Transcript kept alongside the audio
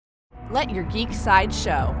Let your geek side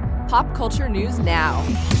show. Pop culture news now.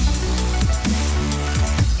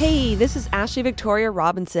 Hey, this is Ashley Victoria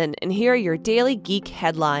Robinson, and here are your daily geek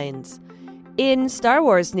headlines. In Star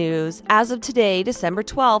Wars news, as of today, December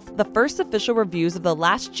 12th, the first official reviews of The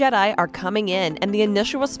Last Jedi are coming in, and the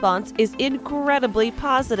initial response is incredibly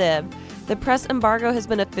positive. The press embargo has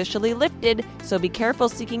been officially lifted, so be careful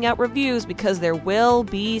seeking out reviews because there will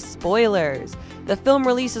be spoilers. The film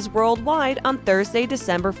releases worldwide on Thursday,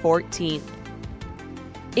 December 14th.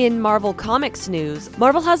 In Marvel Comics news,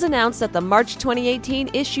 Marvel has announced that the March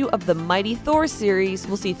 2018 issue of the Mighty Thor series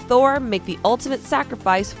will see Thor make the ultimate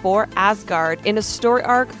sacrifice for Asgard in a story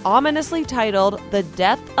arc ominously titled The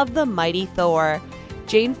Death of the Mighty Thor.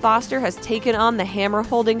 Jane Foster has taken on the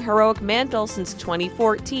hammer-holding heroic mantle since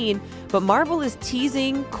 2014, but Marvel is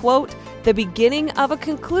teasing, quote, the beginning of a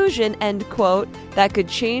conclusion, end quote, that could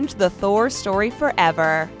change the Thor story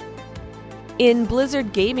forever. In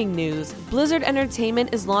Blizzard gaming news, Blizzard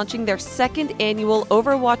Entertainment is launching their second annual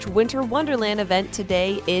Overwatch Winter Wonderland event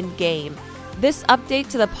today in-game. This update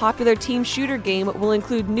to the popular team shooter game will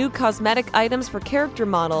include new cosmetic items for character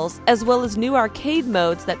models, as well as new arcade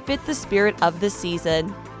modes that fit the spirit of the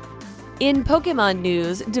season. In Pokemon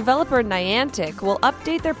news, developer Niantic will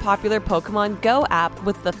update their popular Pokemon Go app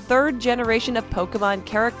with the third generation of Pokemon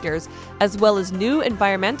characters, as well as new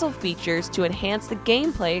environmental features to enhance the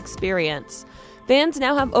gameplay experience. Fans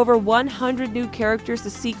now have over 100 new characters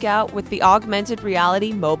to seek out with the augmented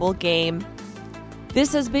reality mobile game.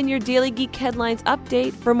 This has been your Daily Geek Headlines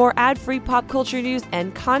update. For more ad-free pop culture news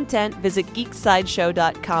and content, visit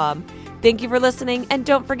geeksideshow.com. Thank you for listening, and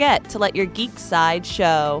don't forget to let your geek side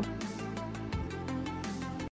show.